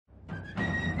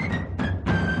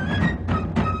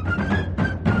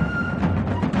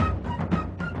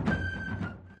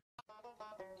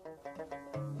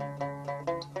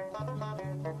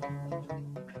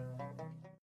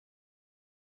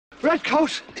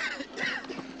Redcoats!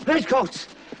 Redcoats!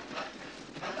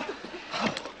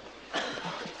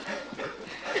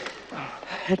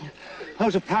 Heading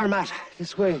out of Parramatta,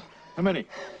 this way. How many?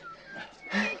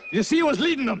 You see who was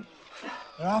leading them?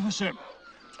 An officer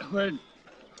wearing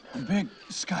a big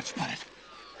Scotch bonnet.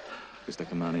 It's the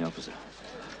commanding officer.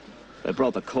 They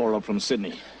brought the Corps up from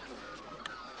Sydney.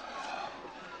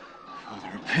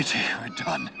 Father of pity, we're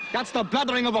done. That's the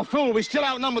blathering of a fool. We still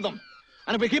outnumber them.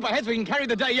 And if we keep our heads, we can carry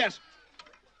the day yet.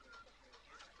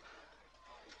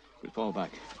 We fall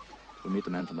back. We meet the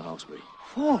men from the Hawkesbury.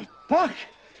 Fall back?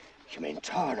 You mean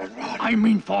turn and run? I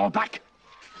mean fall back.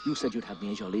 You said you'd have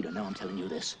me as your leader. Now I'm telling you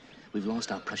this. We've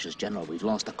lost our precious general. We've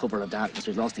lost the cover of darkness.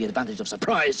 We've lost the advantage of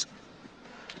surprise.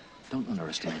 Don't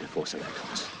underestimate the force of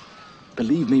Redcoats.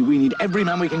 Believe me, we need every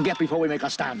man we can get before we make a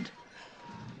stand.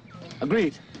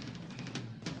 Agreed?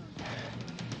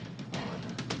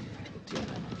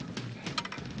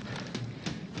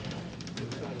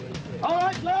 All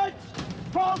right, lads!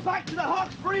 Fall back to the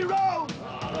Hawkesbury Road!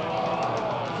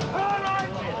 All right!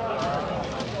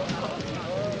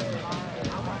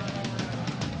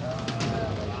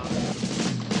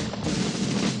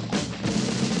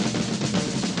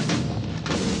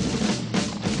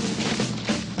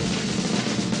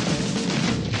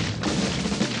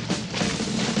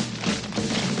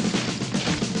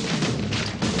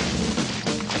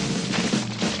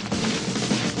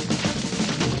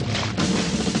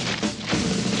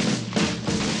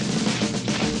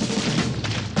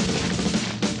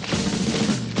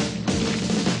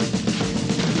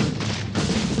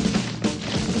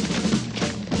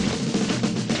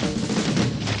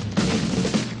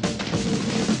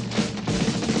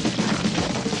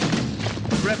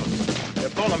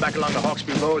 Back along the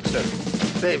Hawkesbury Road, sir.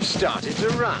 They've started to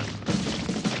run.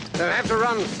 They'll have to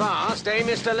run fast, eh,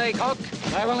 Mr. Laycock?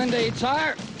 I will indeed,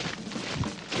 sir.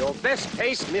 Your best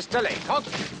pace, Mr. Laycock.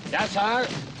 Yes, sir.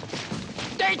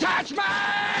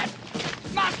 Detachment!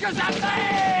 Muskets at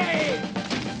me!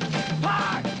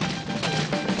 Park!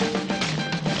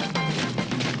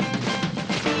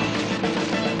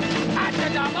 At the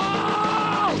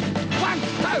double! 1,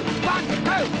 2,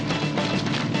 1, 2!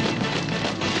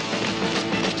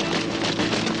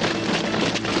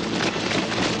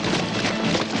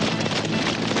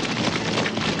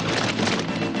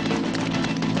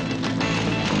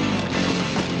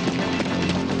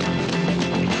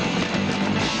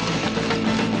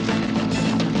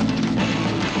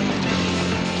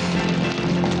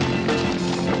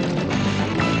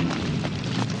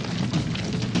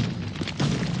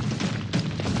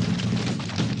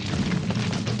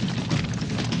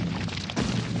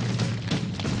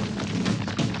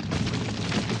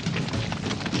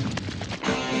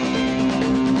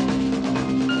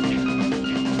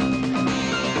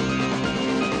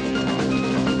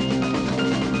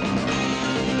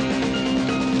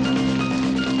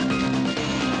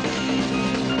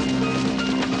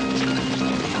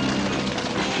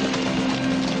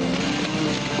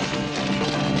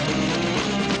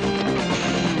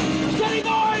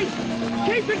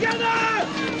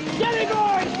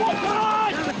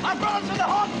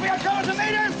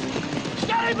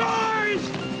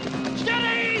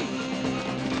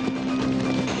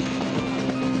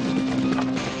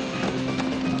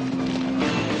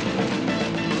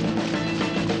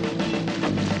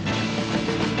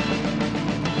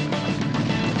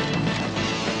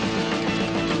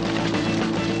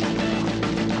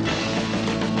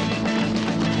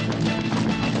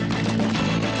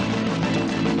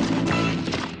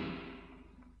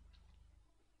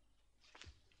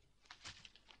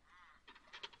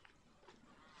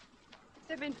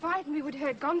 Been fighting, we would have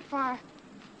heard gunfire.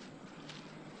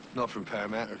 Not from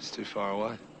Parramatta, it's too far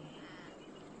away.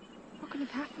 What could have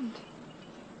happened?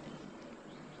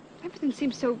 Everything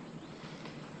seems so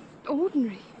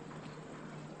ordinary.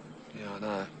 Yeah, I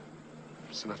know.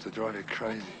 It's enough to drive you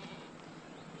crazy.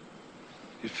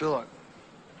 You feel like...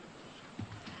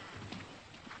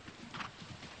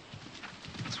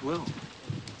 It's Will.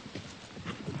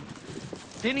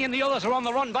 Denny and the others are on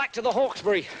the run back to the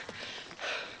Hawkesbury.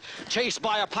 Chased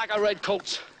by a pack of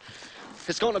redcoats.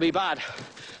 It's going to be bad.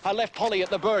 I left Polly at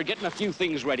the Bird getting a few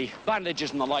things ready.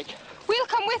 Bandages and the like. We'll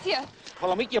come with you.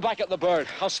 Well, I'll meet you back at the Bird.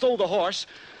 I'll stow the horse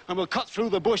and we'll cut through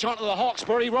the bush onto the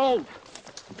Hawkesbury Road.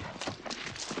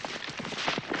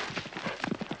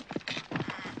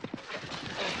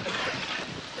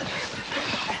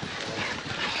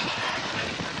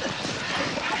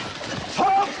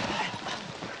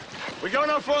 We go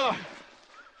no further.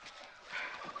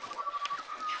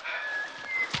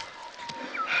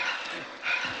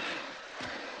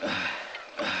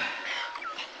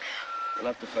 We'll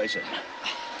have to face it.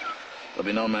 There'll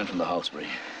be no men from the Hawkesbury.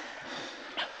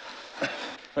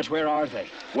 But where are they?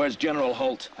 Where's General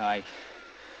Holt? Aye.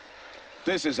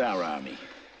 This is our army.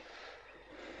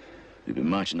 We've been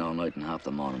marching all night and half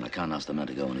the morning. I can't ask the men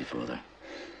to go any further.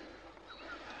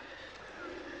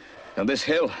 Now, this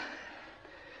hill,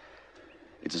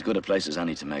 it's as good a place as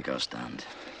any to make our stand.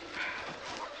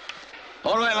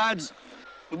 All right, lads.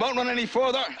 We won't run any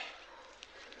further.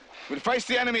 We'll face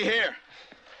the enemy here,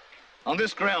 on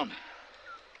this ground.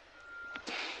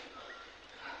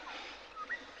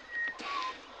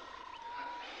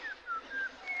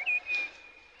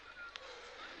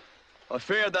 I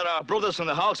fear that our brothers from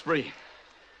the Hawkesbury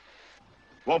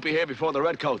won't be here before the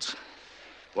Redcoats.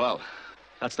 Well,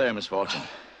 That's their misfortune.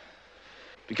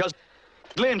 Because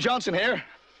Glenn Johnson here,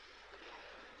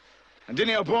 and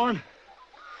Dinny O'Byrne,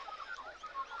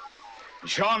 and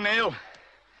Sean Neal,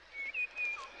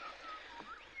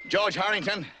 George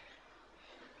Harrington,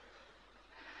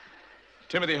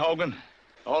 Timothy Hogan,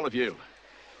 all of you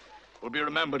will be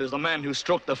remembered as the men who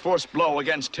struck the first blow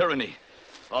against tyranny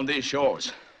on these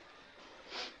shores.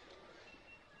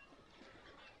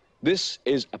 This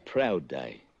is a proud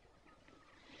day,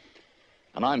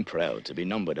 and I'm proud to be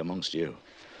numbered amongst you.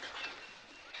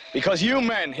 Because you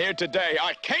men here today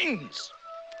are kings,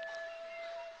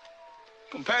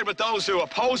 compared with those who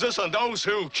oppose us and those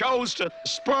who chose to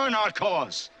spurn our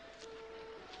cause.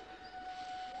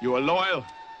 You are loyal,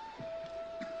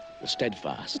 you're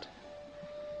steadfast,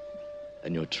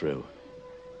 and you're true,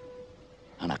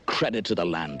 and a credit to the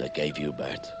land that gave you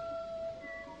birth.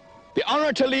 The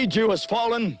honor to lead you has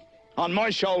fallen on my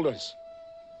shoulders.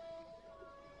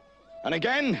 And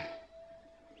again,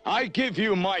 I give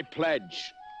you my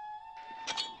pledge.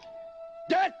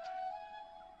 Death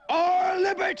or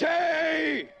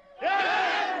liberty!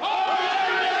 Death or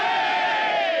liberty!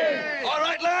 All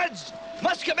right, lads,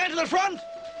 musket men to the front.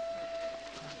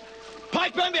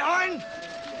 Pikemen behind,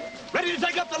 ready to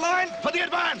take up the line for the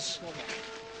advance.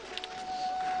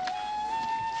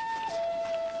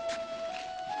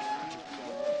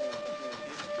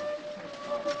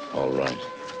 all right.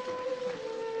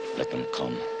 Let them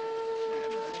come.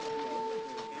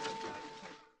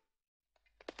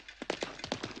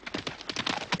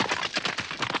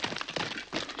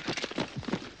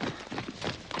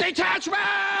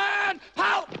 Detachment!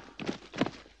 Halt!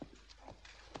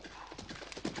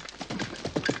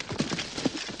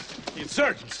 The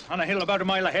insurgents on a hill about a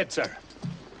mile ahead, sir.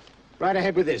 Right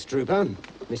ahead with this, trooper.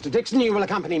 Mr. Dixon, you will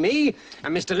accompany me,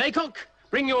 and Mr. Laycock,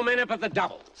 bring your men up at the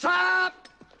double. Stop!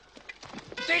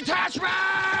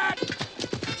 Detachment!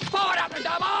 Forward up the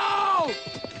double!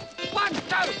 1, 2,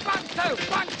 1,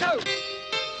 2, 1, 2.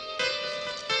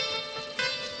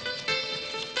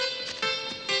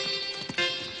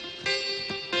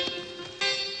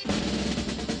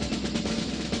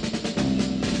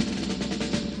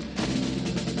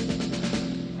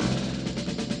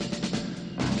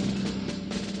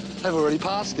 I've already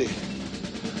passed it.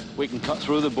 We can cut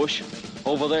through the bush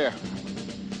over there.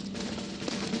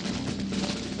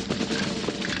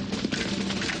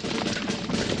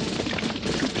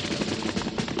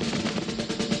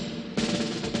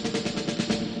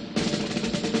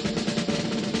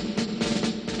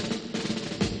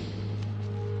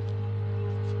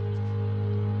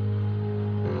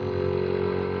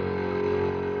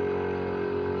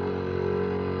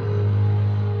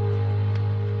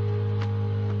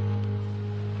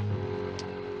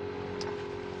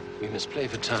 We must play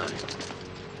for time.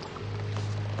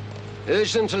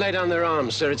 Urge them to lay down their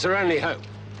arms, sir. It's our only hope.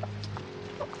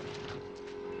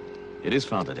 It is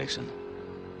Father Dixon.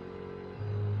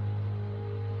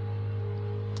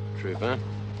 Trooper,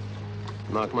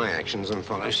 mark my actions and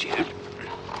follow suit.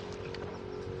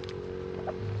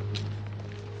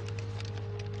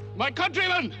 My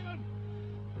countrymen!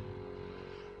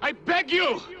 I beg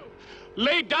you,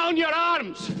 lay down your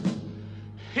arms.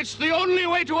 It's the only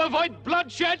way to avoid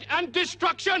bloodshed and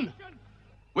destruction.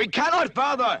 We cannot,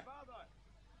 Father.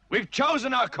 We've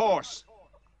chosen our course.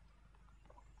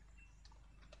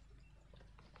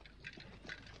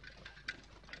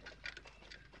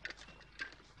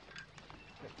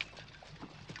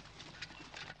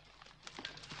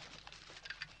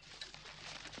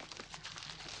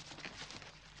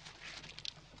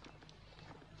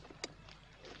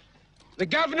 The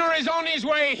governor is on his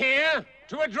way here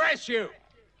to address you.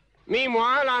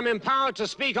 Meanwhile, I'm empowered to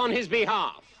speak on his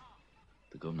behalf.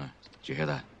 The governor, did you hear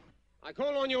that? I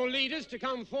call on your leaders to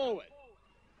come forward.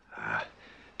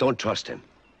 Don't trust him.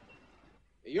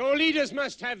 Your leaders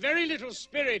must have very little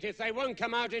spirit if they won't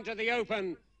come out into the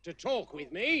open to talk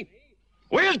with me.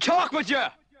 We'll talk with you.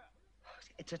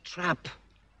 It's a trap.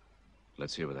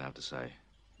 Let's hear what they have to say.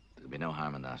 There'll be no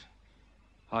harm in that.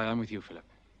 Aye, I'm with you, Philip.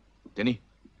 Denny?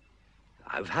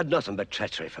 I've had nothing but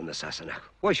treachery from the Sassenach.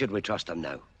 Why should we trust them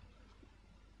now?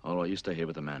 All right, you stay here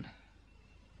with the men.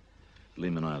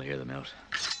 Liam and I'll hear them out.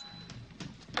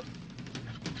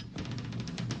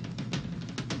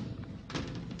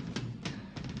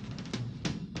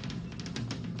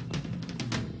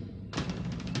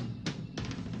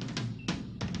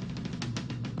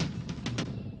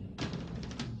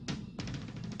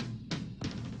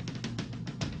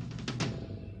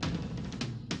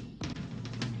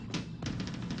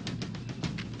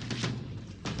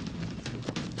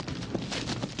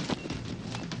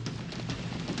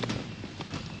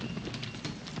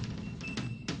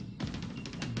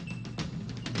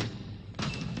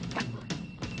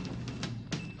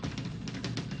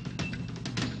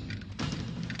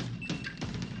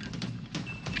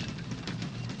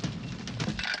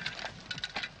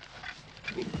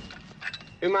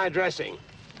 Who am I addressing?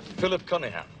 Philip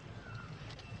Cunningham.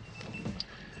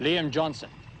 Liam Johnson.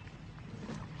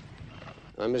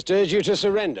 I must urge you to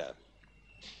surrender.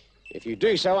 If you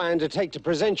do so, I undertake to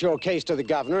present your case to the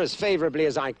governor as favorably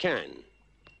as I can.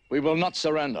 We will not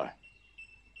surrender.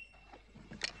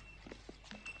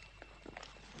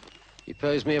 You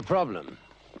pose me a problem.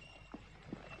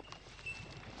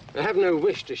 I have no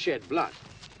wish to shed blood.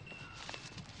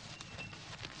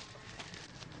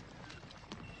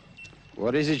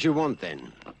 What is it you want,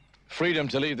 then? Freedom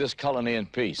to leave this colony in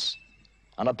peace,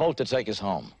 and a boat to take us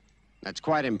home. That's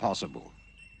quite impossible.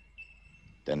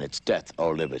 Then it's death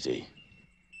or liberty.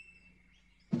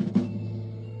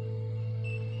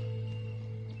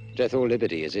 Death or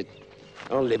liberty, is it?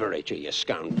 I'll liberate you, you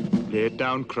scoundrel. Lay it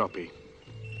down, Croppy.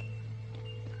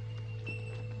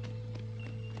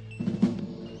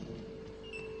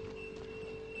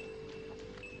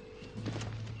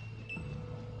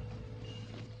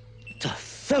 The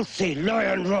filthy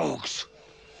lion rogues!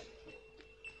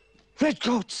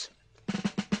 Redcoats!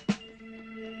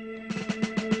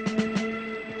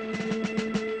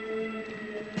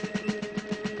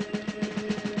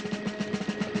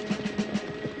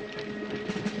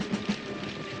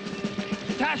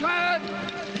 Detachment!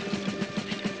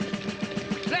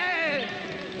 Lay!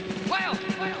 Well!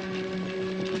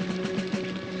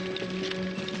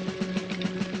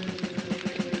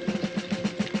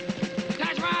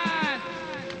 Detachment!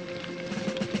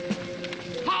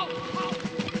 Halt!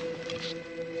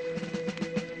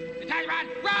 Detachment!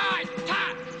 Right!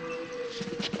 Tack!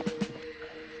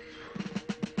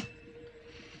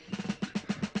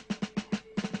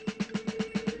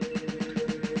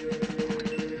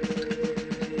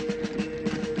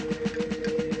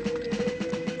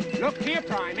 Look here,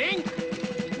 priming.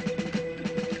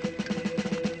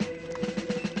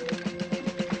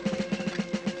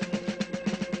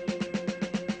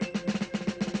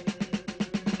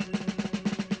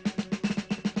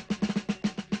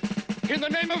 In the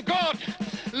name of God,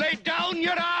 lay down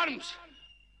your arms!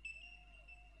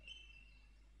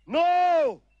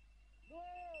 No!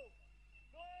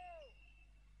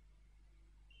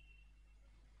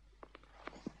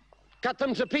 Cut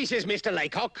them to pieces, Mr.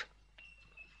 Laycock.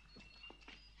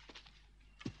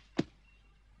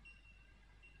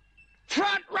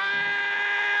 Front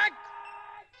rank!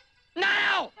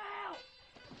 Now!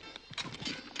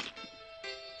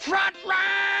 Front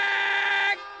rank!